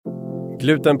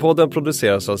Glutenpodden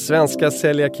produceras av Svenska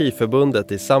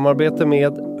Celiakiförbundet i samarbete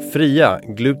med Fria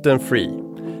Gluten Free.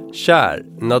 Kär,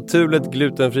 naturligt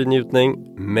glutenfri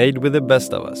njutning, made with the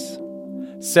best of us.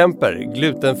 Semper,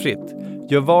 glutenfritt.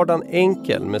 Gör vardagen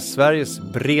enkel med Sveriges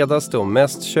bredaste och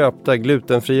mest köpta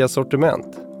glutenfria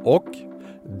sortiment. Och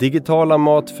Digitala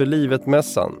mat för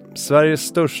livet-mässan, Sveriges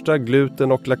största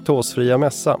gluten- och laktosfria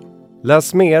mässa.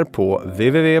 Läs mer på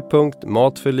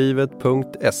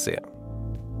www.matförlivet.se.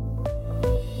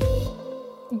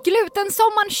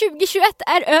 Glutensommaren 2021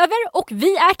 är över och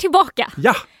vi är tillbaka.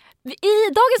 Ja! I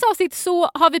dagens avsnitt så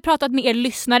har vi pratat med er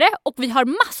lyssnare och vi har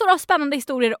massor av spännande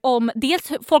historier om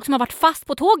dels folk som har varit fast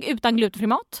på tåg utan glutenfri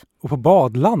mat. Och på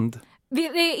badland. Det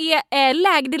är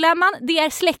lägdilemman, det är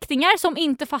släktingar som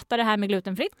inte fattar det här med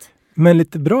glutenfritt. Men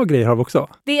lite bra grejer har vi också.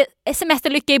 Det är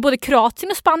semesterlycka i både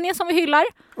Kroatien och Spanien som vi hyllar.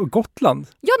 Och Gotland.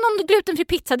 Ja, någon glutenfri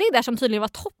pizza, det är där som tydligen var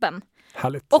toppen.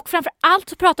 Härligt. Och framför allt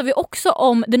så pratar vi också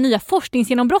om det nya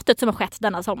forskningsgenombrottet som har skett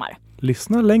denna sommar.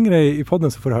 Lyssna längre i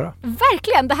podden så får du höra.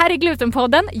 Verkligen, det här är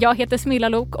Glutenpodden. Jag heter Smilla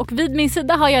Lok och vid min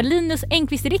sida har jag Linus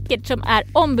Engqvist Rickert som är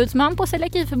ombudsman på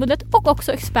Celiakiförbundet och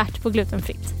också expert på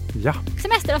glutenfritt. Ja.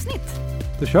 Semesteravsnitt.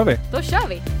 Då kör vi. Då kör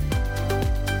vi.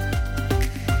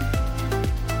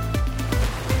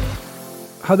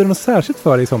 Hade du något särskilt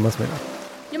för dig i somras, Smilla?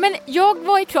 Ja, men jag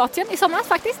var i Kroatien i somras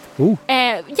faktiskt.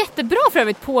 Jättebra för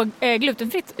övrigt på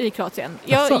glutenfritt i Kroatien.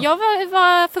 Jag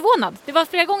var förvånad. Det var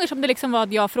flera gånger som det liksom var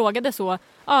att jag frågade så,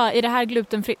 är det här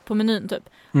glutenfritt på menyn typ?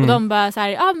 Och de bara så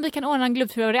här, vi kan ordna en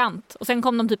glutenfri variant. Och sen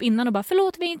kom de typ innan och bara,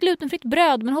 förlåt, vi har inget glutenfritt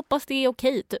bröd men hoppas det är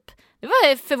okej typ. Det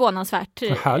var förvånansvärt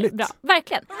bra.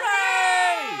 Verkligen.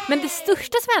 Men det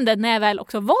största som hände när jag väl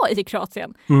också var i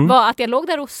Kroatien var att jag låg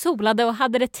där och solade och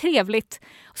hade det trevligt.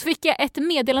 Och så fick jag ett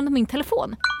meddelande på min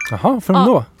telefon. Jaha, från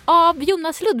då? Av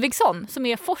Jonas Ludvigsson som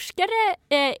är forskare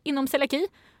inom celiaki.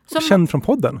 Känd från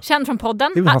podden. Känd från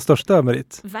podden. Det är väl hans största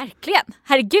merit. Verkligen.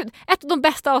 Herregud. Ett av de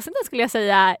bästa avsnitten skulle jag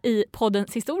säga i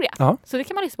poddens historia. Aha. Så det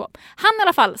kan man lyssna på. Han i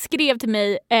alla fall skrev till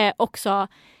mig och sa: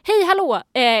 hej, hallå,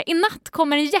 i natt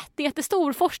kommer en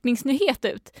jättestor forskningsnyhet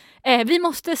ut. Vi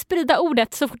måste sprida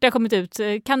ordet så fort det har kommit ut.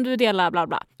 Kan du dela bla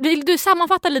bla? Vill du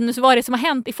sammanfatta, Linus, vad det som har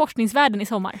hänt i forskningsvärlden i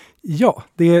sommar? Ja,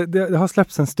 det har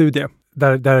släppts en studie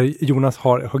där Jonas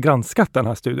har granskat den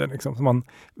här studien. Liksom. Så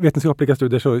vetenskapliga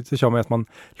studier så kör man att man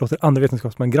låter andra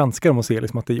vetenskapsmän granska dem och se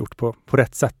liksom, att det är gjort på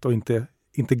rätt sätt och inte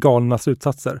galna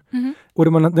slutsatser. Mm-hmm. Och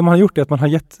det man har gjort är att man har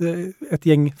gett ett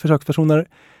gäng försökspersoner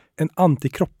en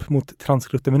antikropp mot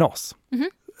transglutaminas. Mm-hmm.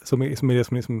 Som är det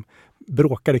som liksom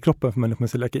bråkar i kroppen för människor med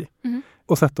celiaki. Mm-hmm.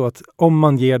 Och sett då att om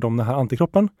man ger dem den här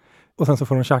antikroppen och sen så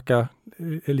får de käka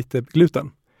lite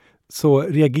gluten, så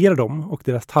reagerar de och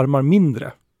deras tarmar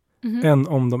mindre än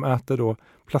om de äter då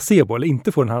placebo eller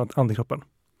inte får den här antikroppen.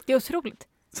 Det är otroligt.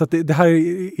 Så att det här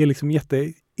är liksom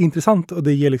jätteintressant och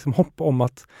det ger liksom hopp om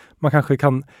att man kanske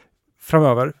kan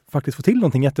framöver faktiskt få till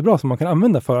någonting jättebra som man kan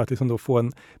använda för att liksom då få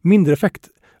en mindre effekt.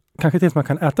 Kanske tills man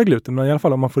kan äta gluten, men i alla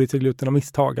fall om man får i sig gluten av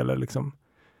misstag eller liksom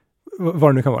vad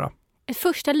det nu kan vara. Ett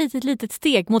första litet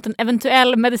steg mot en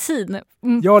eventuell medicin.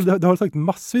 Ja, det har sagt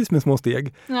massvis med små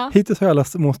steg. Ja. Hittills har alla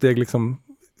små steg liksom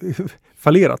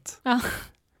fallerat. Ja.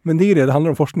 Men det är det handlar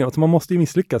om forskning. Alltså man måste ju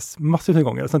misslyckas massor av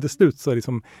gånger. Och sen till slut så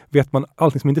liksom vet man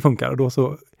allting som inte funkar. Och då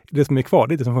så det som är kvar,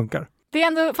 det är det som funkar. Det är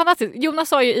ändå fantastiskt. Jonas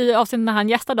sa ju i avsnittet när han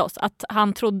gästade oss att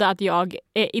han trodde att jag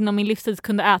inom min livstid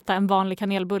kunde äta en vanlig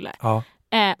kanelbulle. Ja.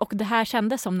 Och det här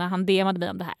kändes som när han DMade mig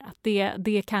om det här. Att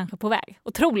det är kanske på väg.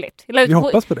 Otroligt. Vi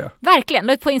hoppas på det. Verkligen.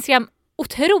 La ut på Instagram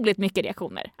otroligt mycket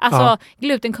reaktioner. Alltså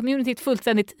gluten-communityt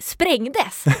fullständigt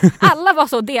sprängdes. Alla var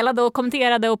så delade och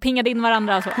kommenterade och pingade in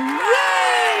varandra. Och så.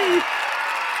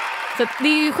 Så det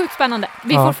är ju sjukt spännande.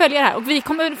 Vi får följa det här och vi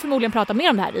kommer förmodligen prata mer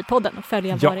om det här i podden och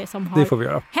följa vad det är som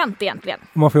har hänt egentligen.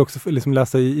 Och man får ju också liksom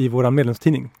läsa i vår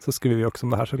medlemstidning, så skriver vi också om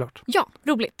det här såklart. Ja,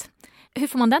 roligt. Hur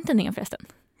får man den tidningen förresten?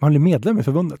 Man blir medlem i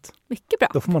förbundet. Mycket bra.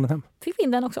 Då får man den hem. Fick vi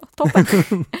in den också. Toppen.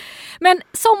 Men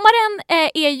sommaren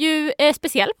är ju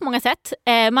speciell på många sätt.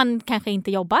 Man kanske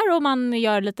inte jobbar och man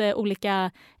gör lite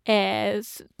olika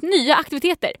nya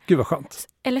aktiviteter. Gud vad skönt.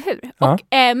 Eller hur? Ja.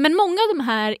 Men många av de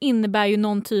här innebär ju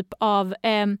någon typ av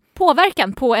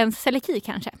påverkan på en celiaki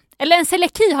kanske. Eller en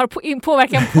celiaki har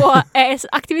påverkan på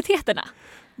aktiviteterna.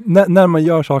 När man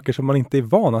gör saker som man inte är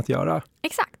van att göra.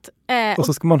 Exakt. Och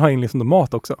så ska man ha in liksom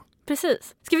mat också.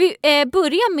 Precis. Ska vi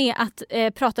börja med att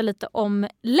prata lite om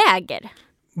läger?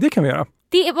 Det kan vi göra.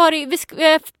 Vi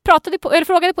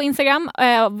frågade på Instagram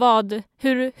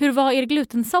hur var er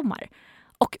glutensommar?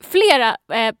 Och flera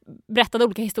berättade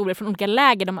olika historier från olika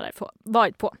läger de hade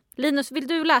varit på. Linus, vill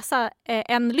du läsa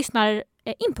en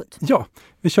input. Ja,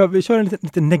 vi kör en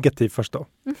lite negativ först då.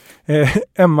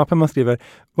 Emma Pemma skriver,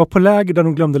 var på läger där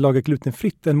de glömde laga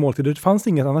glutenfritt en måltid. Det fanns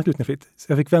inget annat glutenfritt.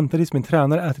 Så jag fick vänta tills min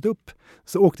tränare ätit upp.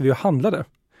 Så åkte vi och handlade.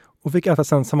 Och fick äta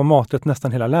sen samma maträtt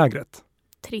nästan hela lägret.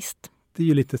 Trist. Det är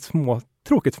ju lite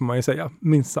tråkigt får man ju säga,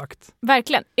 minst sagt.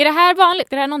 Verkligen. Är det här vanligt?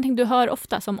 Är det här någonting du hör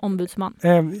ofta som ombudsman?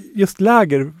 Just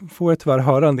läger får jag tyvärr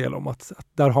höra en del om. Att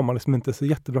där har man liksom inte så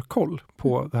jättebra koll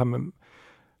på det här med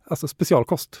alltså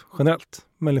specialkost generellt.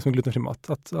 Men liksom glutenfri mat.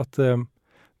 Att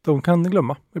de kan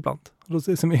glömma ibland. Då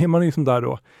är man liksom där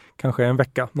då kanske en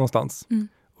vecka någonstans.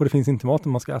 Och det finns inte mat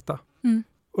man ska äta.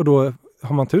 Och då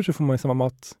har man tur så får man ju samma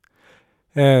mat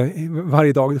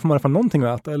varje dag. Då får man i alla fall någonting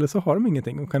att äta. Eller så har de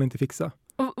ingenting och kan inte fixa.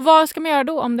 Och vad ska man göra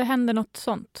då om det händer något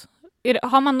sånt?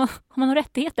 Har man några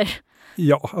rättigheter?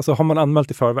 Ja, alltså har man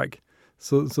anmält i förväg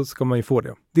så ska man ju få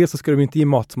det. Dels så ska de inte ge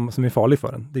mat som är farlig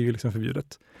för en. Det är ju liksom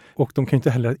förbjudet. Och de kan ju inte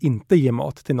heller inte ge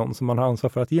mat till någon som man har ansvar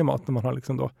för att ge mat när man har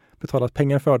liksom då betalat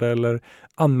pengar för det eller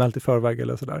anmält i förväg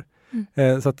eller sådär.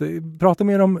 Så att prata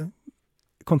mer om,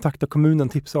 kontakta kommunen,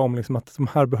 tipsa om liksom att de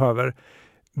här behöver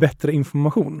bättre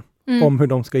information om hur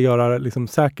de ska göra liksom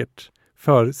säkert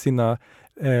för sina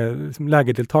liksom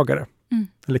lägerdeltagare.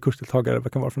 Eller kursdeltagare,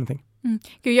 vad kan vara för någonting.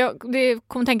 Gud, jag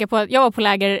kommer tänka på att jag var på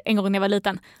läger en gång när jag var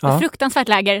liten. Det var fruktansvärt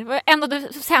läger. Det var en av de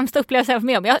sämsta upplevelser jag var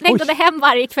med om. Jag längtade hem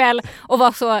varje kväll och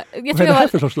var så... Vad är det här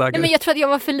för sorts läger? Nej, men jag tror att jag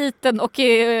var för liten och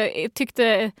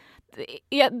tyckte...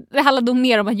 Det handlade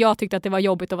mer om att jag tyckte att det var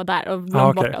jobbigt att vara där och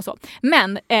glömma borta och så.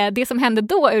 Men det som hände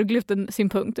då ur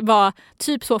glutensynpunkt var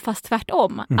typ så fast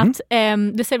tvärtom. Att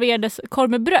det serverades korv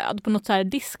med bröd på något så här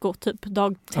disco typ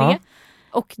dag 3.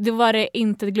 Och det var det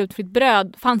inte glutenfritt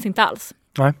bröd, fanns inte alls.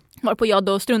 Nej. Varpå jag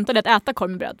då struntade att äta korv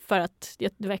med bröd för att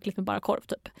det var äckligt med bara korv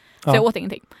typ. Så jag åt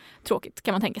ingenting. Tråkigt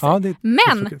kan man tänka sig.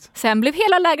 Men sen blev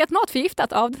hela lägret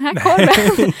matförgiftat av den här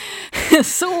korven.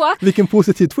 Så, vilken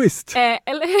positiv twist.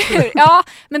 Eller hur? Ja,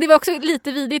 men det var också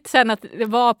lite vidigt sen att det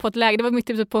var på ett läger. Det var mitt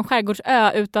typ på en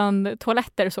skärgårdsö utan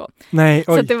toaletter och så. Nej,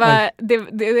 oj, så det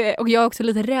var, och jag är också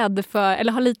lite rädd för,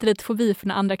 eller har lite fobi för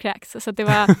när andra kräks. Så att det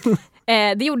var...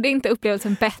 det gjorde inte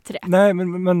upplevelsen bättre. Nej,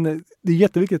 men det är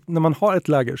jätteviktigt. När man har ett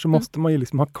läger så måste man ju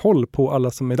liksom ha koll på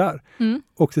alla som är där.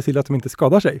 Och se till att de inte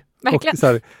skadar sig. Verkligen. Och så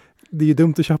här, det är ju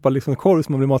dumt att köpa liksom korv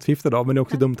som man blir matförgiftad av. Men det är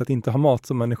också dumt att inte ha mat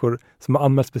som människor som har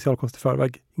anmält specialkost i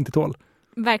förväg inte tål.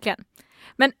 Verkligen.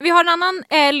 Men vi har en annan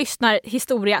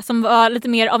lyssnarhistoria som var lite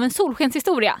mer av en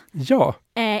solskenshistoria. Ja.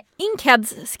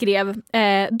 Inkheads skrev,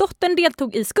 dottern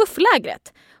deltog i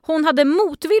skufflägret. Hon hade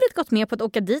motvilligt gått med på att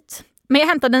åka dit. Men jag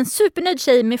hämtade en supernöjd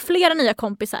tjej med flera nya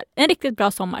kompisar. En riktigt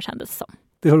bra sommar kändes det som.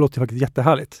 Det låter ju faktiskt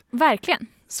jättehärligt. Verkligen.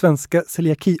 Svenska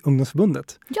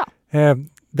Celiaki-ungdomsförbundet. Ja.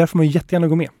 Där får man ju jättegärna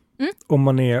gå med. Om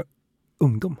man är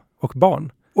ungdom och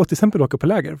barn. Och till exempel åka på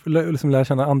läger. För liksom lära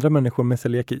känna andra människor med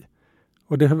celiaki.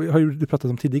 Och det har ju du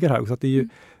pratat om tidigare här också. Att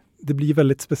det blir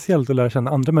väldigt speciellt att lära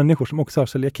känna andra människor som också har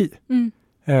celiaki.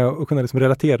 Och kunna liksom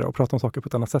relatera och prata om saker på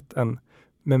ett annat sätt än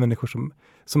med människor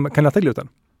som kan äta gluten.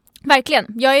 Verkligen.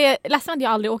 Jag är ledsen att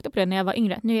jag aldrig åkte på det när jag var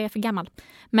yngre. Nu är jag för gammal.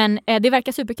 Men det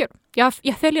verkar superkul. Jag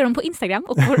följer dem på Instagram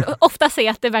och får ofta se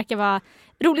att det verkar vara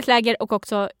roligt läger och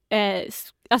också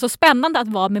alltså spännande att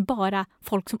vara med bara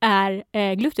folk som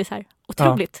är glutisar.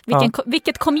 Otroligt.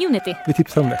 Vilket community. Vi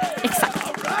tipsar om det. Exakt.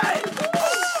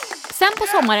 Sen på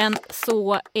sommaren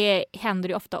så händer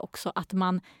det ofta också att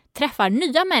man träffar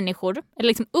nya människor, eller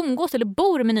liksom umgås eller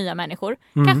bor med nya människor.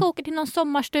 Kanske åker till någon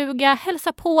sommarstuga,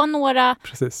 hälsar på några.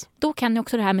 Precis. Då kan ju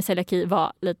också det här med celiaki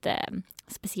vara lite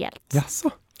speciellt.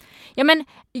 Jaså? Ja, men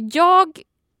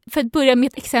för att börja med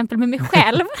ett exempel med mig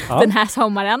själv den här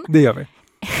sommaren. Det gör vi.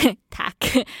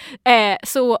 Tack.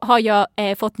 Så har jag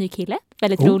fått ny kille.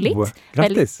 Väldigt roligt.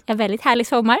 Grattis. En väldigt härlig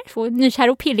sommar. Så nykär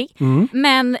och pirrig.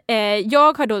 Men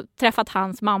jag har då träffat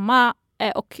hans mamma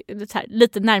och så här,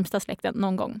 lite närmsta släkten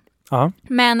någon gång.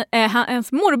 Men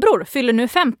hans morbror fyller nu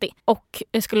 50 och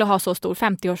skulle ha så stor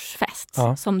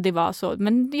 50-årsfest som det var så.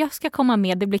 Men jag ska komma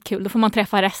med, det blir kul. Då får man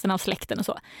träffa resten av släkten och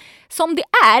så. Som det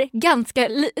är ganska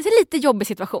lite jobbig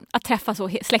situation att träffa så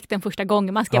släkten första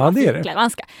gången. Man ska vara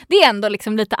finklädd. Det är ändå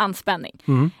liksom lite anspänning.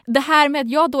 Det här med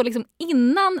att jag då liksom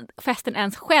innan festen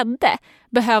ens skedde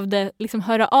behövde liksom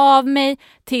höra av mig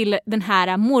till den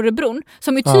här morbrorn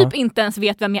som ju typ inte ens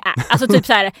vet vem jag är. Alltså typ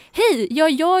så här: hej,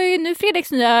 jag är ju nu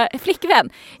Fredriks nya flickvän.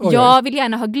 Jag vill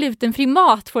gärna ha glutenfri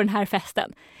mat på den här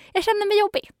festen. Jag känner mig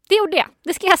jobbig. Det gjorde jag.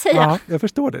 Det ska jag säga. Ja, jag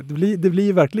förstår det. Det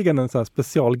blir verkligen en sån här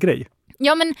specialgrej.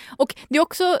 Ja, men och det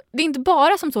är inte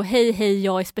bara som så hej,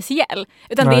 jag är speciell.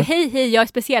 Utan det är hej, jag är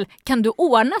speciell. Kan du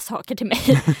ordna saker till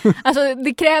mig? Alltså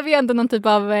det kräver ju ändå någon typ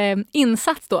av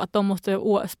insats då. Att de måste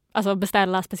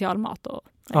beställa specialmat och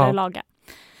eller laga.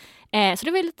 Så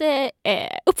det var lite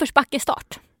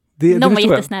uppförsbackestart. De var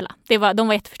jättesnälla. De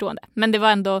var jätteförstående. Men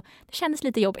det kändes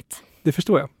lite jobbigt. Det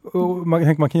förstår jag. Och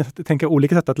man kan tänka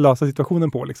olika sätt att lösa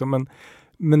situationen på. Liksom.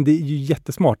 Men det är ju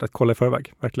jättesmart att kolla i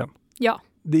förväg, verkligen. Ja.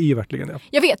 Det är ju verkligen det.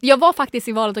 Jag vet, jag var faktiskt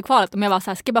i valet och kvalet om jag var så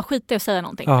här, ska jag bara skita i att säga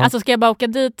någonting? Ja. Alltså ska jag bara åka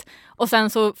dit och sen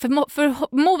så,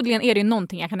 förmodligen är det ju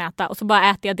någonting jag kan äta och så bara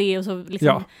äter jag det och så liksom.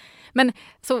 Ja. Men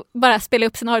så bara spela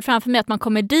upp scenariot framför mig att man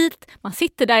kommer dit, man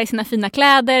sitter där i sina fina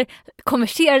kläder,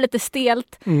 konverserar lite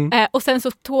stelt och sen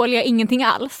så tål jag ingenting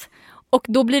alls. Och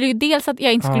då blir det ju dels att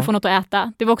jag inte skulle få något att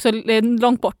äta. Det var också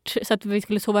långt bort så att vi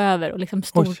skulle sova över och liksom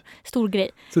stor grej.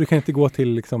 Så du kan inte gå till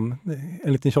liksom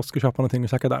en liten kiosk och köpa någonting och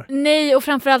käka där? Nej, och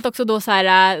framförallt också då så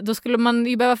här, då skulle man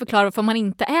ju behöva förklara varför man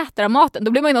inte äter av maten.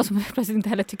 Då blir man ju någon som plötsligt inte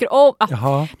heller tycker om.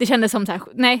 Det kändes som så här,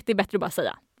 nej, det är bättre att bara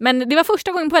säga. Men det var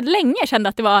första gången på ett länge jag kände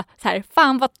att det var så här,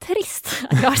 fan vad trist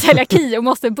att jag har celiaki och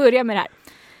måste börja med det här.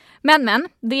 Men,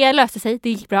 det löste sig, det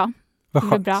gick bra. Vad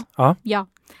skönt. Bra. Ja.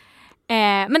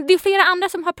 Men det är flera andra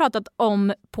som har pratat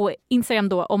om på Instagram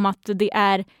då om att det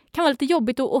kan vara lite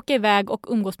jobbigt att åka iväg och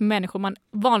umgås med människor man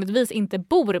vanligtvis inte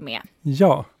bor med.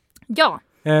 Ja.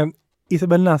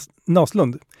 Isabel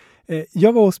Naslund.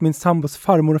 Jag var hos min sambos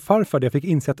farmor och farfar där jag fick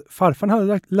inse att farfar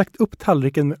hade lagt upp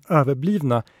tallriken med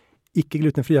överblivna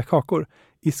icke-glutenfria kakor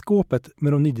i skåpet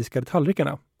med de nydiskade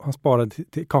tallrikarna. Han sparade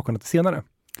till kakorna till senare.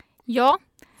 Ja.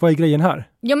 Vad är grejen här?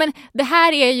 Ja, men det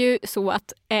här är ju så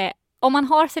att om man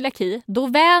har celiaki, då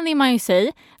vänjer man ju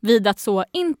sig vid att så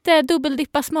inte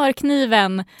dubbeldippa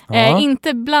smörkniven,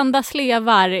 inte blanda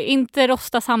slevar, inte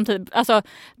rosta samtidigt. Alltså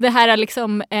det här är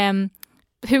liksom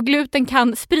hur gluten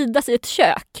kan spridas i ett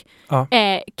kök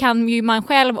kan ju man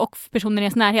själv och personen i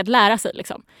ens närhet lära sig.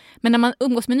 Liksom. Men när man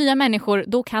umgås med nya människor,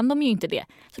 då kan de ju inte det.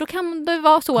 Så då kan det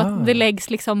vara så att det läggs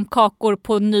liksom kakor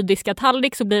på nydiskad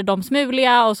tallrik så blir de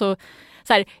smuliga och så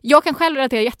här, jag kan själv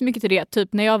relatera jättemycket till det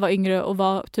typ när jag var yngre och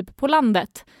var typ på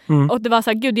landet. Och det var så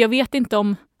här, gud jag vet inte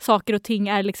om saker och ting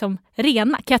är liksom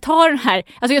rena. Kan jag ta den här?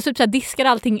 Alltså jag typ så här, diskade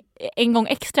allting en gång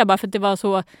extra bara för att det var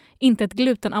så inte ett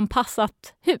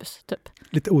glutenanpassat hus typ.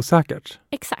 Lite osäkert.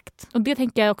 Exakt. Och det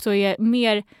tänker jag också är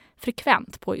mer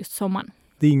frekvent på just sommaren.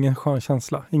 Det är ingen skön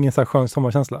känsla. Ingen så här skön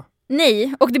sommarkänsla.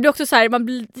 Nej, och det blir också så här,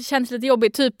 det känns lite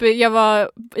jobbigt. Typ jag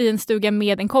var i en stuga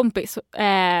med en kompis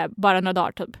bara några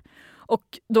dagar typ. Och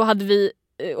då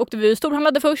åkte vi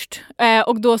storhandlade först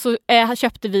och då så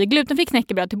köpte vi glutenfri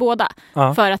knäckebröd till båda.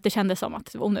 För att det kändes som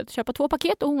att det var onödigt att köpa 2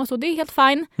 paket och hon var så, det är helt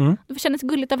fine. Det kändes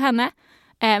gulligt av henne.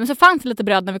 Men så fanns det lite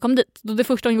bröd när vi kom dit. Då det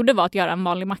första hon gjorde var att göra en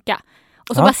vanlig macka.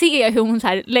 Och så bara ser jag hur hon så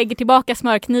här lägger tillbaka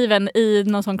smörkniven i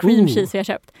någon sån cream cheese jag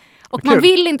köpt. Och man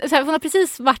vill inte, så här, hon har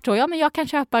precis varit så, men jag kan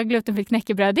köpa glutenfritt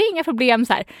knäckebröd, det är inga problem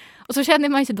så här. Och så känner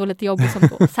man sig då lite jobbig som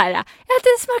då, så här, jag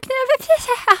äter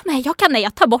smörkniven,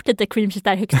 jag tar bort lite cream cheese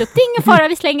där högst upp, det är ingen fara,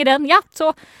 vi slänger den,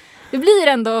 så. Det blir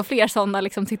ändå fler sådana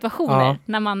liksom, situationer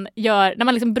när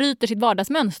man liksom bryter sitt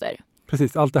vardagsmönster.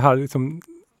 Precis, allt det här, liksom,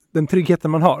 den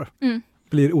tryggheten man har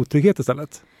blir otrygghet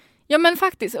istället. Ja men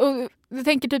faktiskt, och jag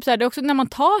tänker typ så här, det är också när man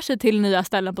tar sig till nya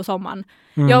ställen på sommaren.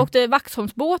 Jag åkte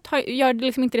Vaxholmsbåt, gör det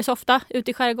liksom inte det så ofta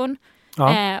ute i skärgården.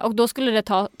 Och då skulle det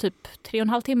ta typ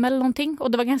 3,5 timmar eller någonting.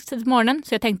 Och det var ganska tidigt på morgonen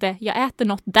så jag tänkte, jag äter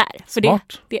något där. För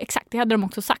det exakt, det hade de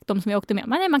också sagt, de som jag åkte med.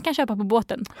 Men nej, man kan köpa på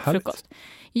båten frukost.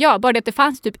 Ja, bara det att det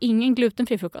fanns typ ingen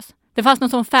glutenfri frukost. Det fanns någon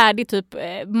sån färdig typ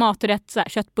maträtt, så här,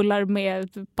 köttbullar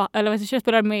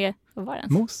med vad var det?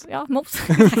 Mos. Ja, mos.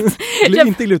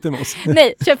 Inte glutenmos.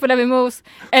 Nej, köttbullar med mos.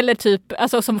 Eller typ,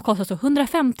 alltså som kostar så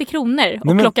 150 kronor.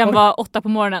 Och klockan var 8 på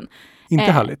morgonen. Inte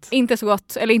härligt. Inte så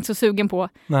gott, eller inte så sugen på.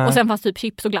 Nej. Och sen fanns typ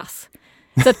chips och glass.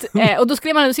 Så att, och då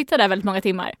skulle man sitta där väldigt många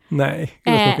timmar. Nej,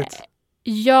 det var tråkigt.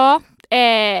 Ja,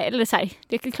 eller så här,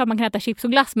 det är klart man kan äta chips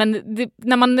och glass. Men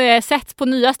när man sätts på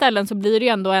nya ställen så blir det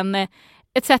ju ändå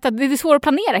ett sätt att det är svårt att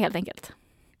planera helt enkelt.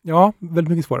 Ja, väldigt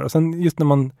mycket svårare. Och sen just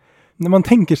när man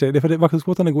tänker sig, det för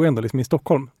Vaxholmsbåtarna går ändå liksom i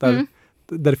Stockholm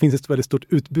där det finns ett väldigt stort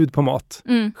utbud på mat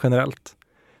generellt.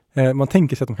 Man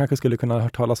tänker sig att de kanske skulle kunna ha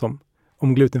hört talas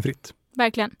om glutenfritt.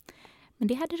 Verkligen. Men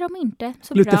det hade de inte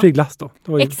så glutenfri glass då.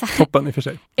 Det var ju exakt. Toppen i och för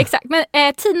sig. Exakt. Men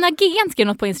Tina G skrev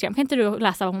något på Instagram. Kan inte du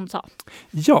läsa vad hon sa?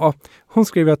 Ja, hon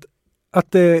skrev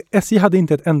att SJ hade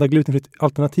inte ett enda glutenfritt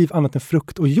alternativ annat än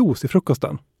frukt och juice i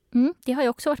frukosten. Det har jag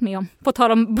också varit med om. På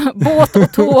tal om båt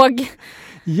och tåg.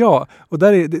 Ja, och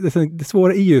där är det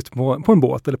svåra är just på en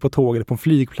båt eller på tåg eller på en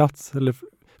flygplats eller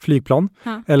flygplan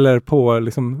eller på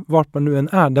liksom, vart man nu än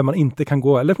är där man inte kan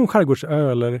gå, eller på en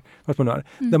skärgårdsö eller vart man nu är,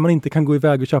 där man inte kan gå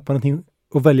iväg och köpa någonting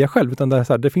och välja själv, utan där,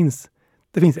 så här, det finns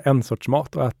en sorts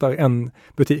mat att äta i en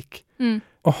butik.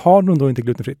 Och har de då inte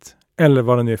glutenfritt eller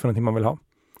vad det nu är för någonting man vill ha,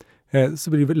 så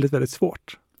blir det väldigt, väldigt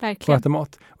svårt. verkligen. Och äta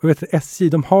mat. Och jag vet att SJ,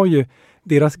 de har ju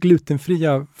deras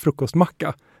glutenfria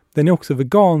frukostmacka. Den är också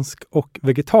vegansk och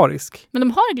vegetarisk. Men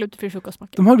de har glutenfri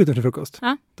frukostmacka? De har glutenfri frukost.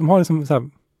 Ja. De har liksom så här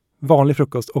vanlig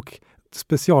frukost och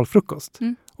specialfrukost.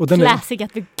 Och den Classic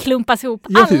att vi klumpas ihop.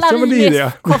 Alla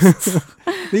vi kost.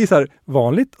 Det är så här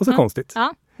vanligt och så konstigt.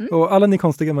 Ja. Och alla ni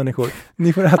konstiga människor,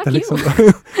 ni får äta liksom.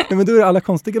 Nej, men då är alla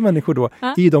konstiga människor då,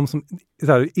 det är de som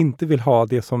så här, inte vill ha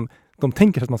det som de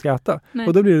tänker att man ska äta. Nej.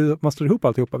 Och då blir det, man slår ihop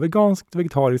alltihopa. Veganskt,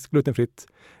 vegetariskt, glutenfritt.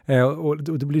 Och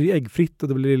då blir det äggfritt och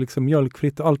då blir det liksom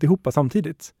mjölkfritt och alltihopa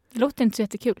samtidigt. Det låter inte så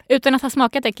jättekul. Utan att ha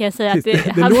smakat det kan jag säga att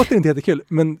det låter inte jättekul.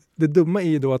 Men det dumma är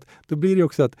ju då att då blir det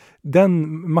också att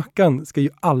den mackan ska ju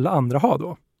alla andra ha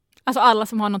då. Alltså alla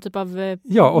som har någon typ av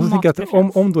ja, och så tänker jag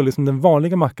att om då liksom den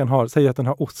vanliga mackan säger att den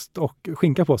har ost och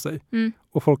skinka på sig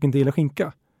och folk inte gillar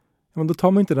skinka, men då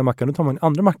tar man inte den mackan, då tar man den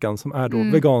andra mackan som är då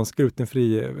vegansk,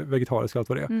 glutenfri, vegetarisk och allt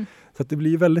vad det är. Så att det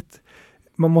blir väldigt,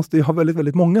 man måste ju ha väldigt,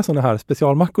 väldigt många sådana här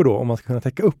specialmackor då om man ska kunna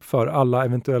täcka upp för alla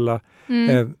eventuella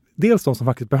dels de som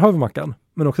faktiskt behöver mackan,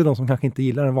 men också de som kanske inte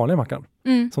gillar den vanliga mackan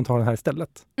som tar den här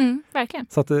istället. Verkligen.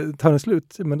 Så att tar den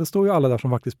slut, men då står ju alla där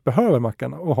som faktiskt behöver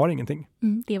mackan och har ingenting.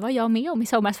 Det var jag med om i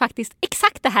somras faktiskt.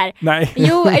 Exakt det här. Nej.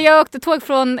 Jo, jag åkte tåg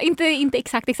från, inte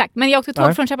exakt, men jag åkte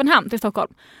tåg från Köpenhamn till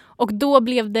Stockholm. Och då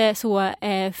blev det så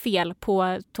fel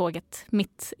på tåget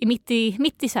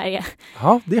mitt i Sverige.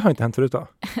 Ja, det har inte hänt förut då.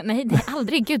 Nej, det är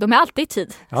aldrig. Gud, de är alltid i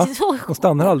tid. Ja, de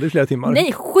stannar aldrig flera timmar.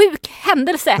 Nej, sjuk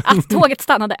händelse att tåget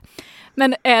stannade.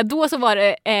 Men då så var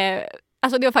det...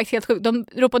 Alltså det var faktiskt helt sjukt. De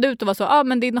ropade ut och var så,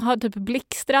 men det har typ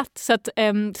blixtrat så att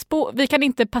vi kan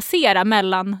inte passera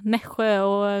mellan Nässjö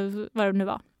och vad det nu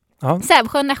var.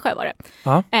 Sävsjö och Nässjö var det.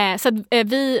 Så att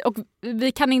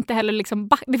vi kan inte heller liksom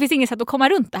det finns inget sätt att komma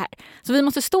runt det här. Så vi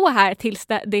måste stå här tills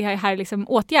det här liksom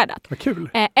åtgärdat. Vad kul.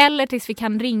 Eller tills vi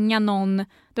kan ringa någon, det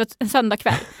var en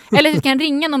söndagkväll. Eller tills vi kan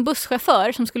ringa någon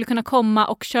busschaufför som skulle kunna komma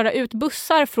och köra ut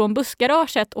bussar från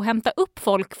bussgaraget och hämta upp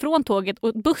folk från tåget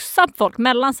och bussa folk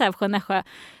mellan Sävsjö och Nässjö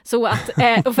så att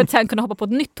och för att sen kunna hoppa på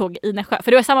ett nytt tåg i Nässjö.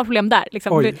 För det var samma problem där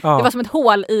liksom. Det var som ett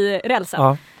hål i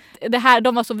rälsen. Det här,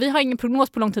 de var så, vi har ingen prognos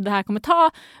på hur lång tid det här kommer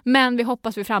ta, men vi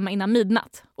hoppas vi är framme innan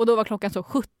midnatt. Och då var klockan så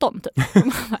 17 typ.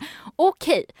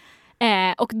 Okej.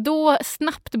 Och då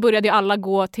snabbt började ju alla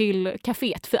gå till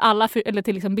kaféet eller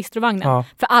till liksom bistrovagnen.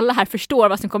 För alla här förstår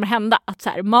vad som kommer hända. Att så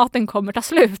här, maten kommer ta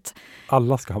slut.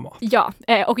 Alla ska ha mat. Ja,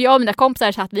 och jag och mina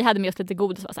kompisar så att vi hade med oss lite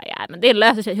godis och var så här, ja men det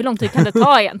löser sig. Hur lång tid kan det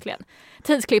ta egentligen?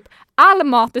 Tidsklipp. All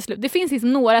mat är slut. Det finns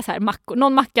liksom några så här mackor.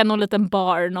 Någon macka, någon liten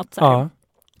bar, något så här.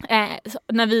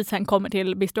 När vi sen kommer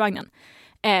till bistrovagnen.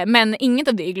 Men inget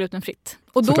av det är glutenfritt.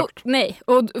 Och då,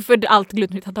 och för allt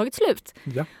glutenfritt har tagit slut.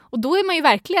 Ja. Och då är man ju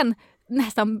verkligen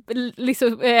nästan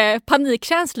liksom,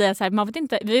 panikkänslig. Så här,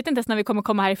 vi vet inte ens när vi kommer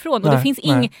komma härifrån. Och det finns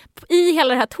i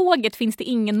hela det här tåget finns det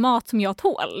ingen mat som jag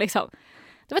tål. Liksom.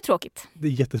 Det var tråkigt. Det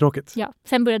är jättetråkigt. Ja.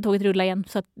 Sen började tåget rulla igen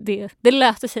så att det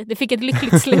löste sig. Det fick ett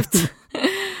lyckligt slut.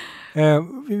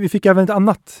 Vi fick även ett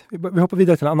annat. Vi hoppar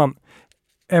vidare till en annan.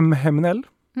 Hemnell.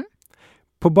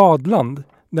 På Badland,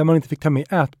 där man inte fick ta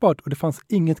med ätbart och det fanns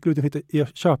inget glutenfritt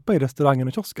att köpa i restaurangen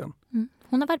och kiosken.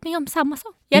 Hon har varit med om samma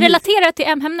sak. Jag relaterar till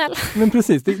Hemnell. Men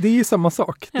precis, det är ju samma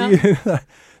sak. Ja.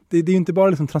 Det är ju inte bara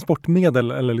liksom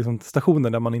transportmedel eller liksom stationer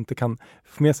där man inte kan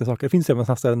få med sig saker. Det finns ju även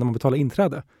sådana ställen där man betalar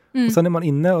inträde. Och sen är man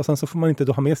inne och sen så får man inte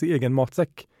då ha med sig egen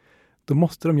matsäck. Då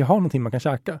måste de ju ha någonting man kan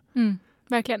käka.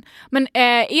 Verkligen. Men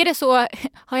är det så,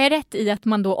 har jag rätt i att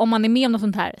man då, om man är med om något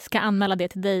sånt här, ska anmäla det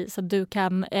till dig så att du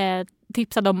kan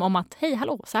tipsa dem om att hej,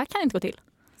 hallå, så här kan det inte gå till?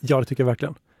 Ja, det tycker jag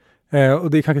verkligen.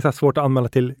 Och det är kanske så svårt att anmäla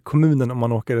till kommunen om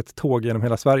man åker ett tåg genom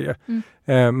hela Sverige.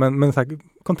 Men så här,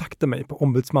 kontakta mig på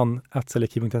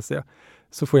ombudsman@celiaki.se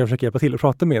så får jag försöka hjälpa till och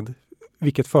prata med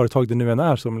vilket företag det nu än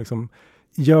är som liksom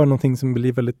gör någonting som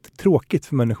blir väldigt tråkigt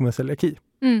för människor med celiaki.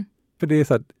 För det är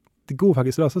så här, det går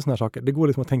faktiskt att lösa sådana här saker. Det går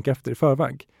liksom att tänka efter i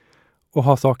förväg. Och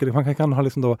ha saker, man kan ha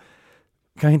liksom då,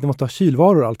 kanske inte måste ha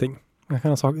kylvaror och allting. Man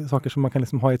kan ha saker som man kan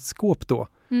liksom ha i ett skåp då.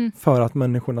 För att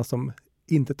människorna som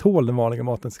inte tål den vanliga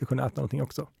maten ska kunna äta någonting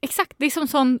också. Exakt, det är som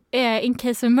sån in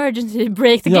case of emergency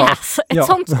break the gas. Ett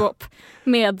sånt skåp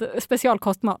med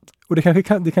specialkostmat. Och det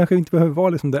kanske inte behöver vara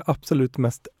liksom det absolut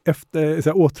mest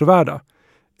åtråvärda.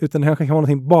 Utan det kanske kan vara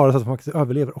någonting bara så att man faktiskt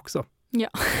överlever också. Ja.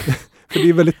 För det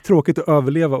är väldigt tråkigt att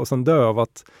överleva och sen dö av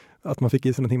att man fick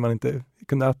i sig någonting man inte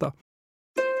kunde äta.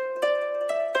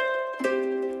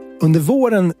 Under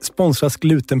våren sponsras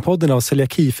Glutenpodden av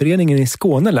Celiakiföreningen i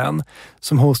Skåne län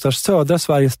som hostar södra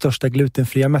Sveriges största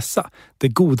glutenfria mässa, Det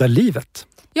goda livet.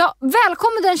 Ja,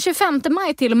 välkommen den 25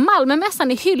 maj till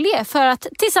Malmömässan i Hyllie för att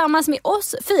tillsammans med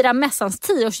oss fira mässans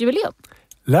 10-årsjubileum.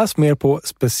 Läs mer på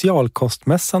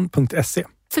specialkostmässan.se.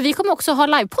 För vi kommer också ha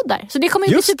livepoddar. Så det kommer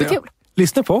ju bli superkul.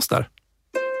 Lyssna på oss där.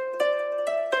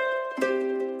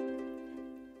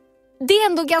 Det är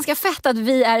ändå ganska fett att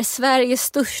vi är Sveriges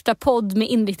största podd med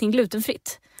inriktning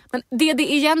glutenfritt. Men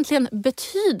det egentligen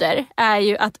betyder är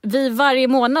ju att vi varje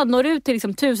månad når ut till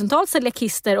liksom tusentals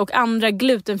celiakister och andra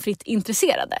glutenfritt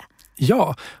intresserade.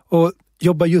 Ja, och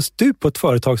jobbar just du på ett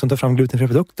företag som tar fram glutenfria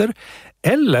produkter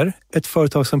eller ett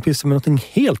företag som pysslar med något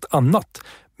helt annat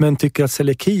men tycker att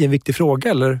celiaki är en viktig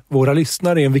fråga eller våra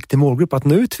lyssnare är en viktig målgrupp att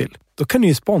nå ut till, då kan ni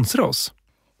ju sponsra oss.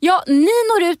 Ja, ni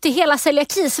når ut till hela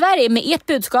Celiaki-Sverige med ert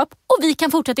budskap och vi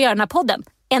kan fortsätta göra den här podden.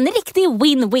 En riktig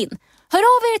win-win. Hör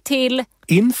av er till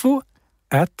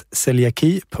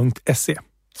info@celiaki.se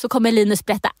så kommer Linus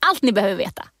berätta allt ni behöver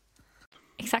veta.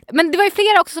 Exakt. Men det var ju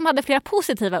flera också som hade flera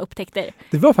positiva upptäckter.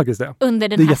 Det var faktiskt det. Under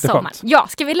den här sommaren. Ja,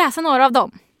 ska vi läsa några av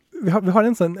dem? Vi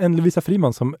har en Lovisa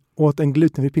Friman som åt en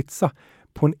glutenfri pizza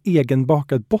på en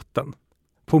egenbakad botten.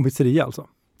 På en pizzeria alltså.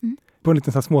 På en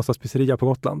liten småstadspizzeria på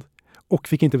Gotland. Och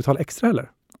fick inte betala extra heller.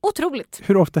 Otroligt.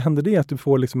 Hur ofta händer det att du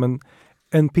får liksom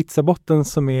en pizzabotten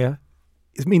som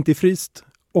inte är fryst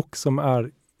och som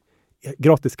är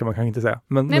gratis kan man kanske inte säga.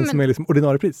 Men som är liksom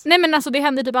ordinarie pris. Nej men alltså det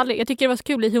händer typ aldrig. Jag tycker det var så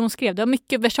kul i hur hon skrev. Det var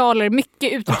mycket versaler,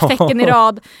 mycket utropstecken i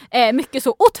rad. Mycket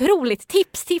så otroligt.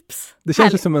 Tips. Det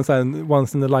känns ju som en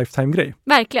once in a lifetime grej.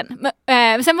 Verkligen.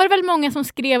 Men sen var det väldigt många som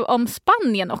skrev om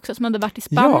Spanien också. Som hade varit i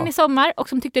Spanien i sommar. Och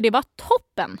som tyckte det var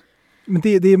toppen. Men det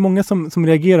är många som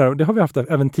reagerar. Och det har vi haft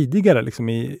även tidigare liksom,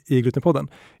 i Glutenpodden.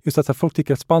 Just att folk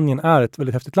tycker att Spanien är ett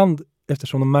väldigt häftigt land.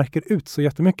 Eftersom de märker ut så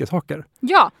jättemycket saker.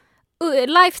 Ja.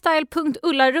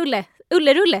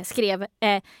 Lifestyle.ullerulle skrev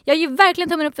jag ger verkligen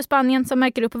tummen upp för Spanien som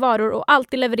märker upp varor och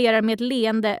alltid levererar med ett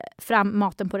leende fram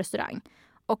maten på restaurang.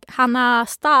 Och Hanna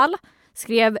Stahl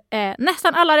skrev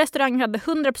nästan alla restauranger hade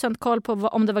 100% koll på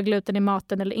om det var gluten i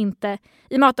maten eller inte.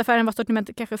 I mataffären var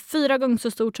sortimentet kanske 4 gånger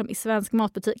så stort som i svensk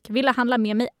matbutik. Ville handla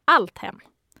med mig allt hem.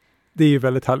 Det är ju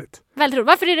väldigt härligt. Väldigt roligt.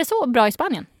 Varför är det så bra i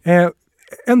Spanien?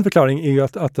 En förklaring är ju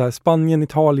att Spanien,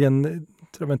 Italien,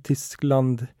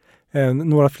 Tyskland,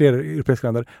 några fler europeiska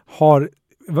länder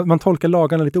man tolkar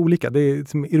lagarna lite olika. Det är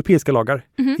som europeiska lagar,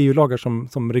 EU-lagar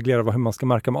som reglerar hur man ska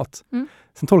märka mat.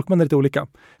 Sen tolkar man det lite olika.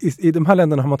 I de här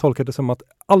länderna har man tolkat det som att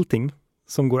allting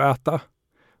som går att äta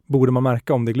borde man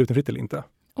märka om det är glutenfritt eller inte.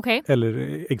 Okay.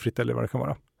 Eller äggfritt eller vad det kan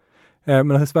vara.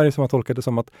 Men i Sverige så har man tolkat det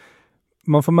som att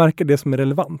man får märka det som är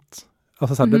relevant.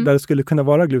 Alltså så här, där det skulle kunna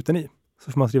vara gluten i.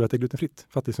 Så får man skriva att det är glutenfritt.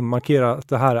 För att liksom markera att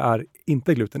det här är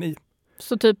inte gluten i.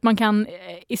 Så typ man kan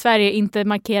i Sverige inte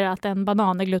markera att en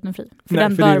banan är glutenfri. För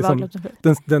den bör vara glutenfri.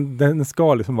 Den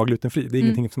ska liksom vara glutenfri. Det är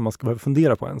ingenting som man ska behöva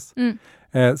fundera på ens.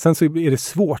 Sen så är det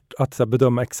svårt att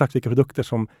bedöma exakt vilka produkter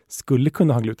som skulle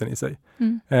kunna ha gluten i sig.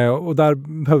 Och där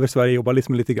behöver Sverige jobba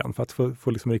liksom lite grann för att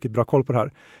få liksom riktigt bra koll på det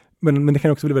här. Men det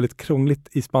kan också bli väldigt krångligt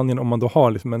i Spanien om man då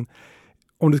har liksom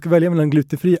om du ska välja mellan en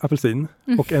glutenfri apelsin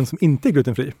och en som inte är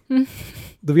glutenfri.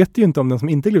 Då vet du ju inte om den som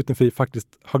inte är glutenfri faktiskt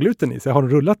har gluten i sig. Har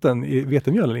de rullat den i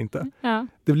vetemjöl eller inte? Ja.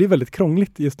 Det blir väldigt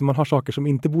krångligt just om man har saker som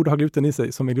inte borde ha gluten i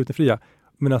sig som är glutenfria.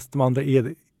 Medan de andra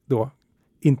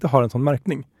inte har en sån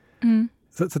märkning.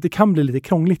 Så det kan bli lite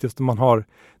krångligt just när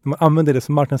man använder det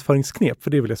som marknadsföringsknep.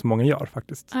 För det är väl det som många gör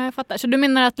faktiskt. Ja, jag fattar. Så du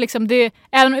menar att liksom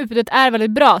även om utbudet är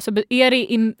väldigt bra så är det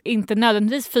inte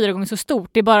nödvändigtvis 4 gånger så stort.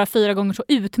 Det är bara 4 gånger så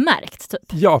utmärkt typ.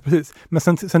 Ja, precis. Men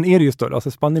sen är det ju större.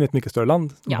 Alltså Spanien är ett mycket större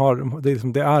land.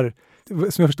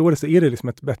 Som jag förstår det så är det liksom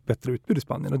ett bättre utbud i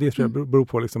Spanien. Och det tror jag beror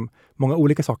på liksom många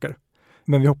olika saker.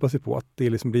 Men vi hoppas ju på att det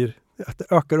liksom blir att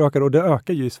det ökar och det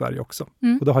ökar ju i Sverige också.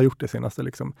 Och det har gjort det senaste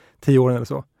liksom 10 åren eller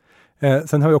så.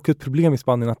 Sen har vi också ett problem i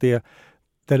Spanien att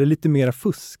där är lite mer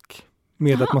fusk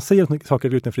med att man säger att saker är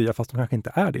glutenfria fast de kanske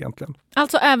inte är det egentligen.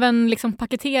 Alltså även liksom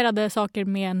paketerade saker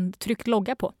med en tryckt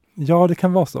logga på? Ja, det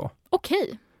kan vara så.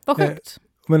 Okej, vad sjukt.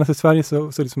 Men alltså i Sverige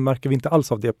så liksom märker vi inte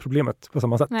alls av det problemet på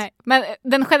samma sätt. Nej, men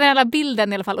den generella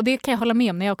bilden i alla fall, och det kan jag hålla med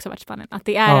om när jag också varit i Spanien, att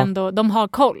det är ändå, de har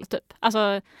koll typ.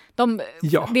 Alltså,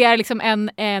 det är liksom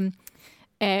en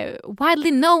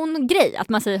widely known grej att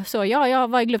man säger så, jag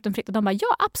var glutenfritt och de bara,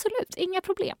 ja absolut, inga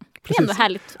problem. Det är ändå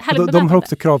härligt de har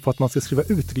också krav på att man ska skriva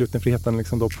ut glutenfriheten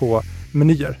liksom då på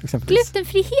menyer exempelvis.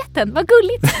 Glutenfriheten, vad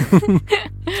gulligt!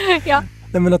 Ja.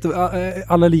 Nej, men att alla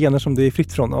allergener som det är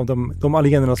fritt från av de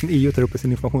allergenerna som EU tar upp i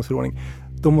sin informationsförordning,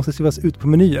 de måste skrivas ut på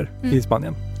menyer i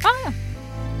Spanien.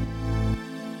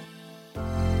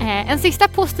 En sista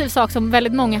positiv sak som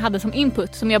väldigt många hade som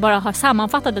input, som jag bara har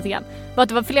sammanfattat lite grann, var att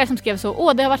det var flera som skrev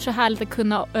så, det har varit så härligt att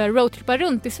kunna roadtrippa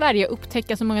runt i Sverige och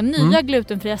upptäcka så många nya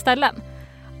glutenfria ställen.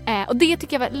 Och det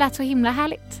tycker jag lät så himla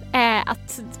härligt.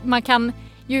 Att man kan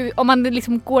om man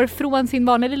liksom går från sin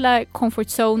vanliga lilla comfort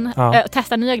zone och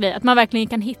testar nya grejer, att man verkligen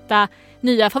kan hitta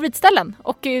nya favoritställen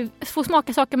och få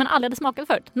smaka saker man aldrig hade smakat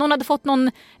förut. Någon hade fått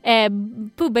någon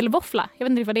bubbelvåffla, jag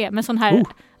vet inte vad det är, men sån här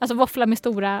alltså våffla med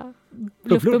stora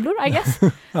luftbubblor, I guess.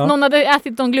 Någon hade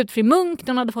ätit någon glutfri munk,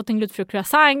 någon hade fått en glutfri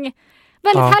croissant.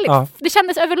 Väldigt härligt. Det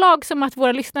kändes överlag som att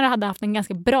våra lyssnare hade haft en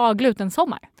ganska bra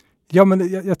glutensommar. Ja,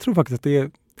 men jag tror faktiskt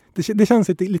att det känns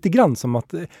lite grann som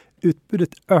att utbudet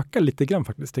ökar lite grann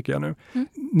faktiskt, tycker jag nu.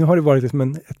 Nu har det varit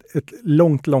liksom ett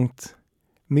långt,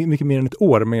 mycket mer än ett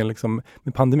år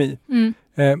med pandemi.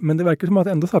 Men det verkar som att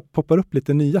det ändå så här poppar upp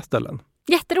lite nya ställen.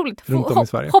 Jätteroligt. Runt om i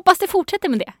Sverige. Hoppas det fortsätter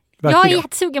med det. Verkligen. Jag är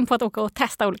jättesugen på att åka och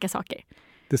testa olika saker.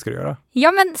 Det ska du göra.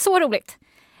 Ja, men så roligt.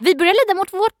 Vi börjar lida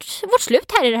mot vårt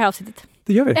slut här i det här avsnittet.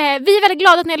 Det gör vi. Vi är väldigt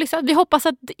glada att ni har lyssnat. Vi hoppas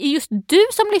att just du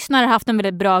som lyssnar har haft en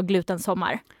väldigt bra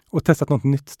glutensommar. Och testat något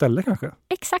nytt ställe kanske.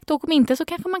 Exakt, och om inte så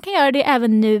kanske man kan göra det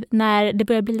även nu när det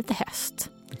börjar bli lite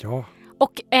höst. Ja.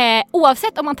 Och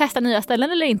oavsett om man testar nya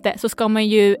ställen eller inte så ska man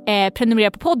ju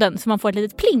prenumerera på podden så man får ett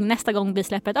litet pling nästa gång vi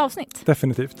släpper ett avsnitt.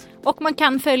 Definitivt. Och man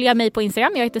kan följa mig på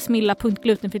Instagram. Jag heter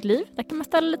smilla.glutenfrittliv. Där kan man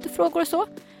ställa lite frågor och så.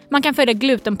 Man kan följa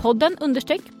glutenpodden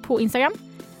 _ på Instagram.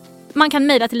 Man kan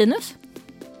mejla till Linus.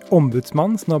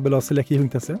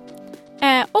 ombudsman@celiaki.se.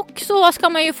 Och så ska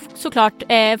man ju såklart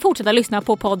fortsätta lyssna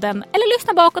på podden. Eller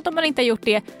lyssna bakåt om man inte har gjort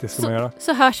det. Det ska man göra.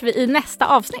 Så hörs vi i nästa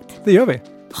avsnitt. Det gör vi.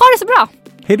 Ha det så bra!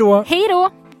 Hej då! Hej då!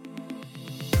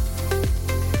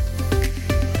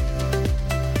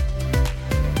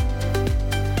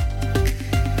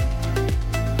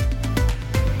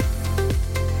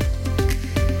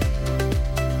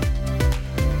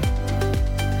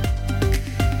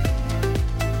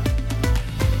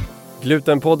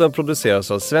 Glutenpodden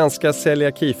produceras av Svenska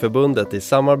Celiakiförbundet i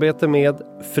samarbete med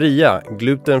Fria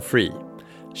Gluten Free.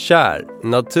 Kär,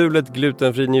 naturligt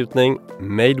glutenfri njutning,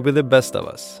 made with the best of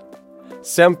us.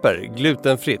 Semper,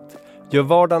 glutenfritt. Gör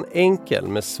vardagen enkel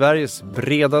med Sveriges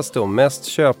bredaste och mest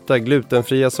köpta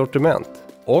glutenfria sortiment.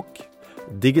 Och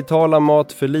Digitala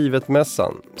Mat för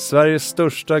livet-mässan, Sveriges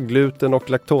största gluten- och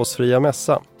laktosfria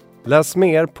mässa. Läs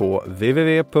mer på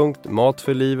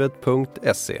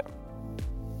www.matforlivet.se.